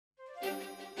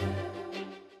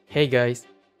Hey guys,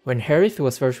 when Harith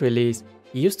was first released,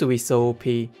 he used to be so OP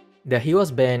that he was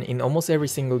banned in almost every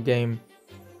single game.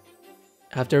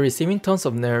 After receiving tons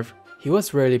of nerf, he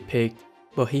was rarely picked,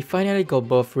 but he finally got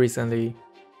buffed recently.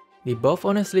 The buff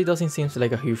honestly doesn't seem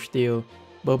like a huge deal,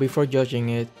 but before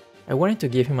judging it, I wanted to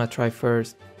give him a try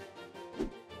first.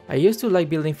 I used to like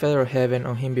building Feather of Heaven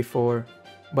on him before,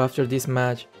 but after this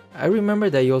match, I remember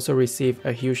that he also received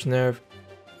a huge nerf,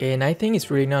 and I think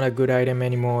it's really not a good item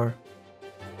anymore.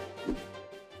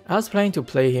 I was planning to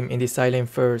play him in the silent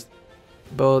first,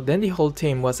 but then the whole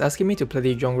team was asking me to play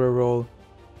the jungler role,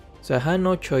 so I had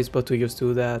no choice but to just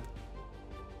do that.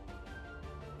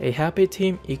 A happy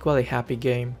team equals a happy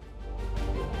game.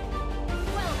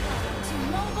 Welcome to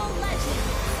Mobile Legends!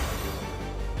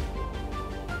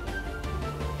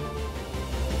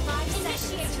 5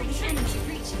 seconds till the enemy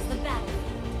reaches the battlefield.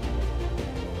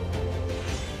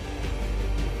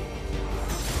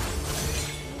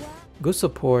 Good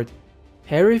support.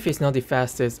 Harith is not the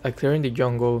fastest at clearing the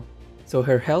jungle, so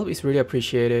her help is really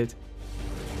appreciated.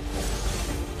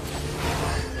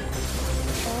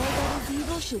 All that is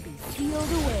evil should be sealed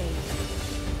away.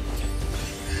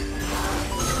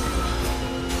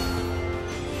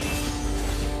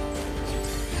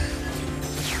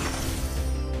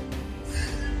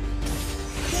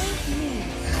 Thank me,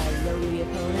 my lowly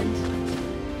opponent.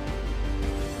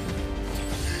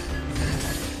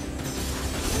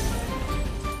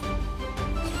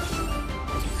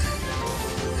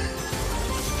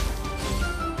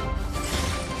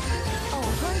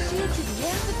 To the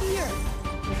ends of the earth.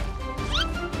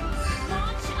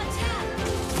 Launch attack!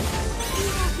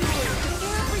 Evildoers,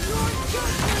 prepare for your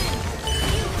judgment!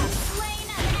 You have slain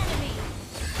an enemy!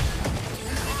 An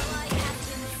ally has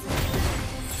been slain.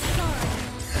 Sorry.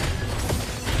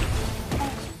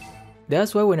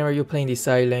 That's why whenever you play in the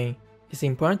side lane, it's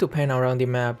important to pan around the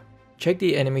map, check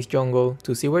the enemy's jungle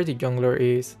to see where the jungler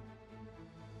is.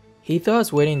 He thought I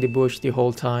was waiting in the bush the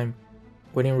whole time,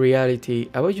 when in reality,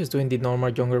 I was just doing the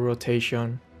normal jungler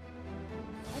rotation.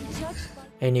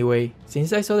 Anyway,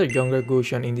 since I saw the jungler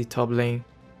Gusion in the top lane,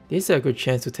 this is a good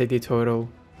chance to take the turtle.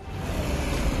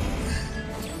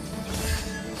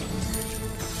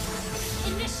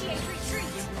 Initiate retreat!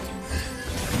 An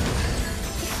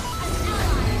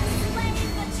ally has slain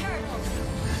the turtle!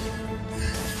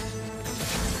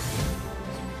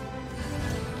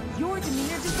 Your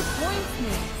demeanor disappoints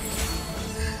me!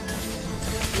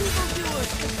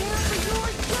 Evildoers, prepare for your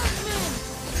judgment!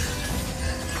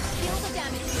 Kill the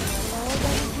damage dealer. All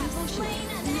that is evil should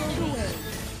be sealed away.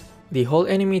 The whole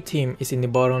enemy team is in the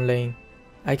bottom lane.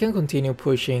 I can continue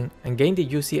pushing and gain the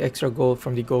juicy extra gold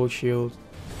from the gold shield.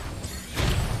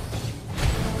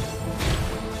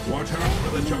 Watch out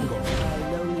for the jungle.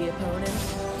 My lowly opponent.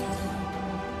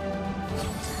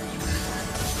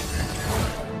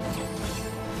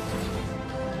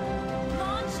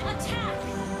 Launch attack!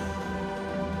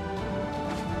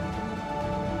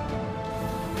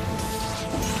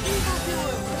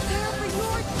 Evildoers, prepare for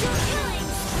your killing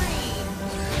spree!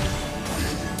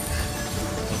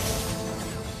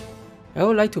 I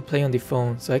would like to play on the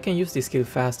phone so I can use the skill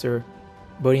faster,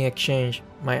 but in exchange,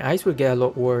 my eyes will get a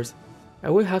lot worse. I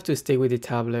will have to stay with the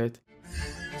tablet.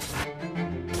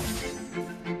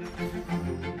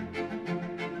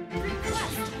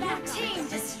 Request that team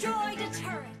destroyed a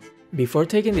turret! Before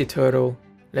taking the turtle,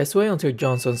 let's wait until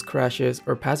Johnson's crashes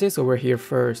or passes over here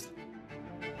first.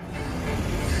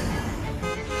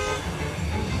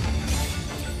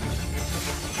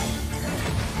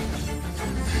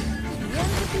 The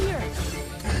ends of the earth!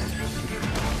 An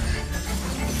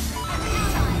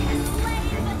ally has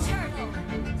slain the turtle!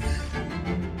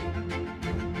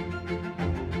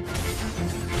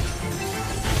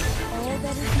 All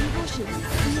that is evil should be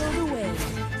sealed away.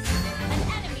 An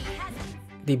enemy has...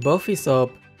 The buff is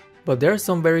up, but there are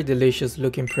some very delicious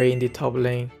looking prey in the top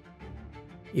lane.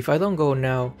 If I don't go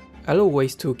now, I'll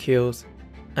waste 2 kills,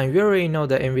 and we already know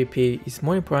that MVP is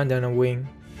more important than a win.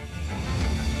 Your demeanor disappoints me.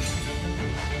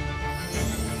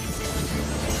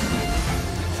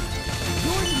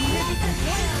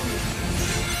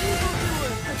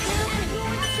 Evildoers, prepare for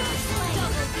your judgment!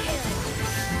 Double kill!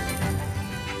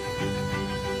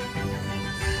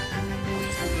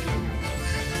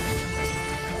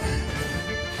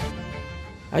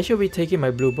 I should be taking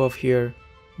my blue buff here,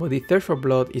 but the thirst for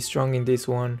blood is strong in this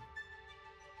one.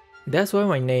 That's why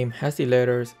my name has the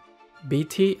letters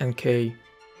BT and K.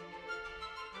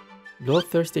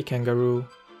 Bloodthirsty kangaroo.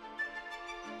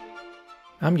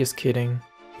 I'm just kidding.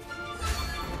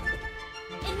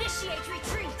 Initiate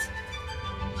retreat!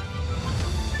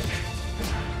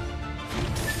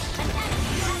 An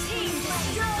enemy has team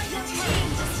destroyed the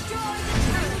turret! Destroy the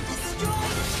turret! Destroy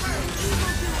the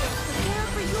turret!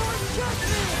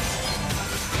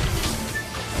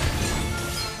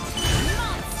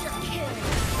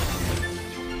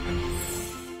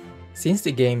 Since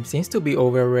the game seems to be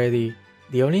over already,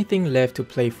 the only thing left to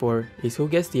play for is who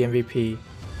gets the MVP.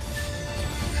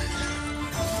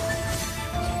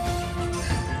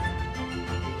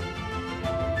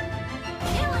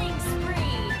 Killing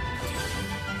spree.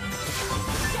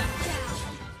 Shut down.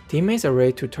 Teammates are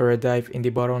ready to turret dive in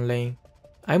the bottom lane.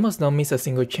 I must not miss a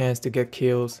single chance to get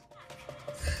kills.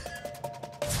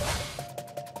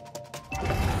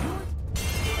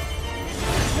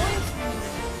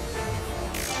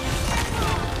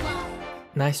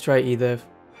 Nice try, Edith,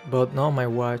 but not on my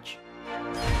watch.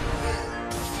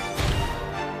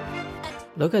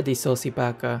 Look at this saucy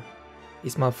Baka.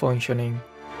 It's malfunctioning.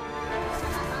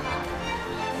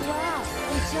 Wow,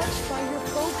 I'm touched by your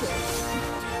focus.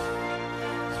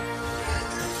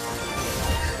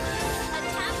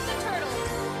 Attack the turtle.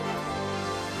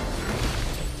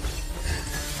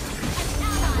 An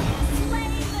ally has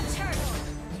slain the turtle.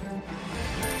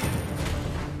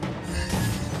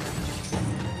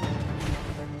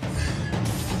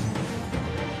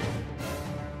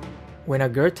 When a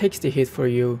girl takes the hit for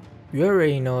you, you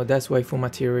already know that's waifu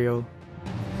material.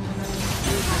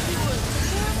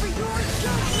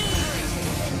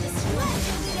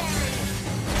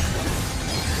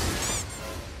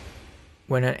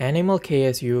 When an animal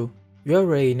KS you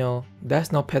already know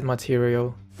that's not pet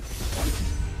material.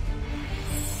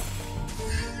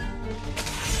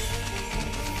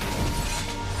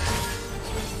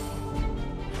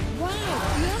 Wow,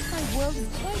 the outside world is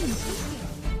quite intriguing.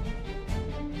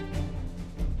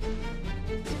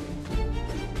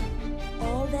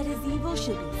 All that is evil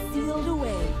should be sealed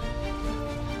away.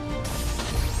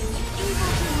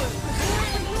 Evildoer, prepare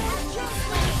for your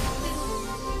judgment!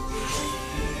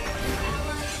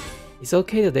 It's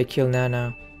okay that they kill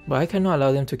Nana, but I cannot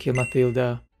allow them to kill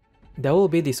Mathilda. That will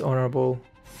be dishonorable.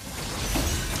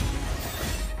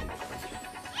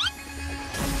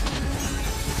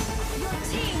 Your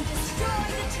team destroyed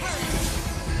the turret.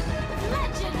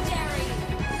 Legendary.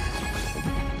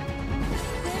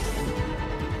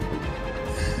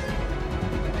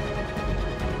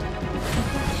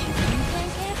 You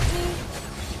can't get me.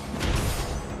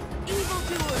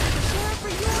 Evildoer, prepare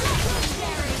for your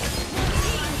Legendary. Your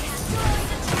team destroyed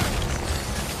the turret.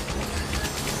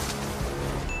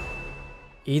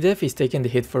 Edith is taking the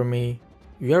hit for me.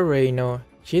 You already know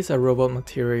she's a robot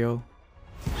material.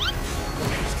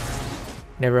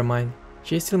 Never mind,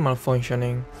 she's still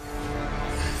malfunctioning.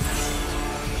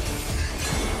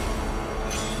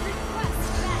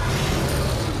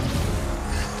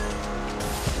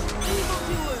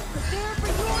 Evildoer, prepare for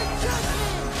your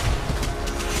judgment!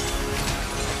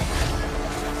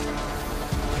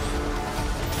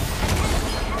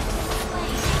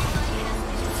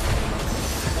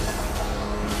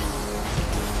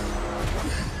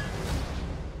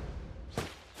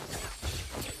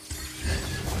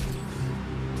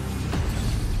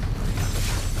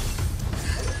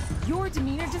 Your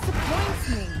demeanor disappoints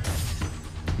me.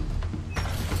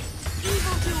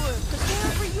 Evildoer,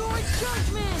 prepare for your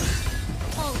judgment!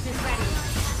 Ult is ready.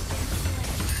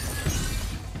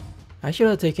 I should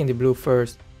have taken the blue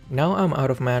first. Now I'm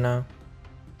out of mana.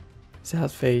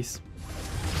 Sad face.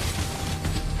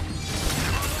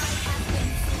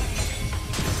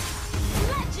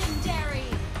 Legendary.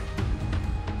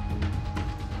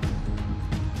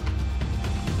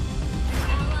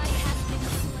 Ally has been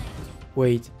slain.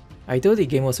 Wait, I thought the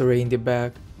game was already in the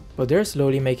bag, but they're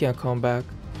slowly making a comeback.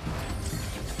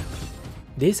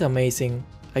 This is amazing.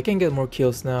 I can get more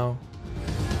kills now.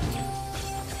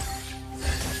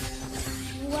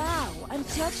 Wow, I'm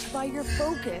touched by your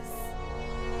focus.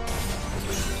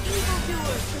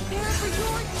 Evildoer, prepare for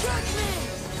your judgment!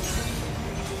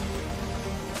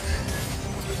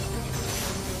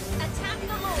 Attack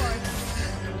the Lord.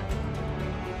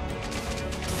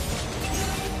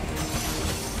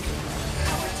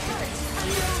 Our turret is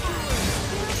under attack.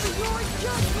 Prepare for your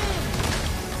judgment!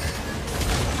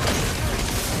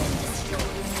 Been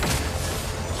destroyed.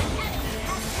 An enemy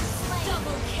has been slain.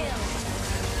 Double kill.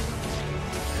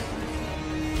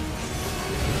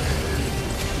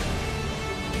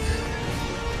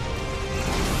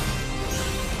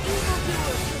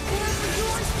 Evildoer, prepare for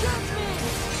your judgment!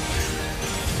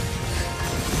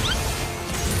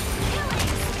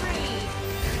 Killing spree.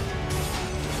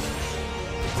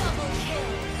 Double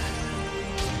kill.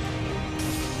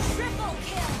 Triple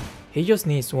kill. He just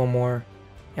needs one more.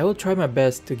 I will try my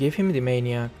best to give him the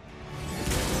maniac.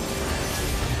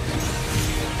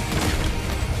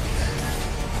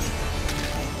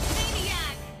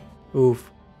 Maniac.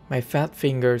 Oof, my fat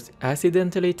fingers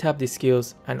accidentally tapped the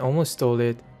skills and almost stole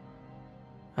it.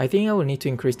 I think I will need to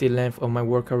increase the length of my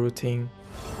workout routine.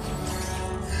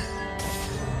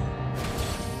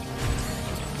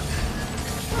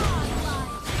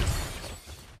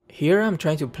 Here I'm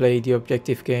trying to play the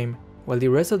objective game, while the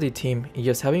rest of the team is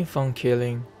just having fun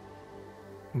killing.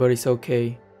 But it's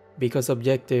okay, because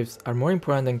objectives are more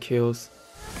important than kills.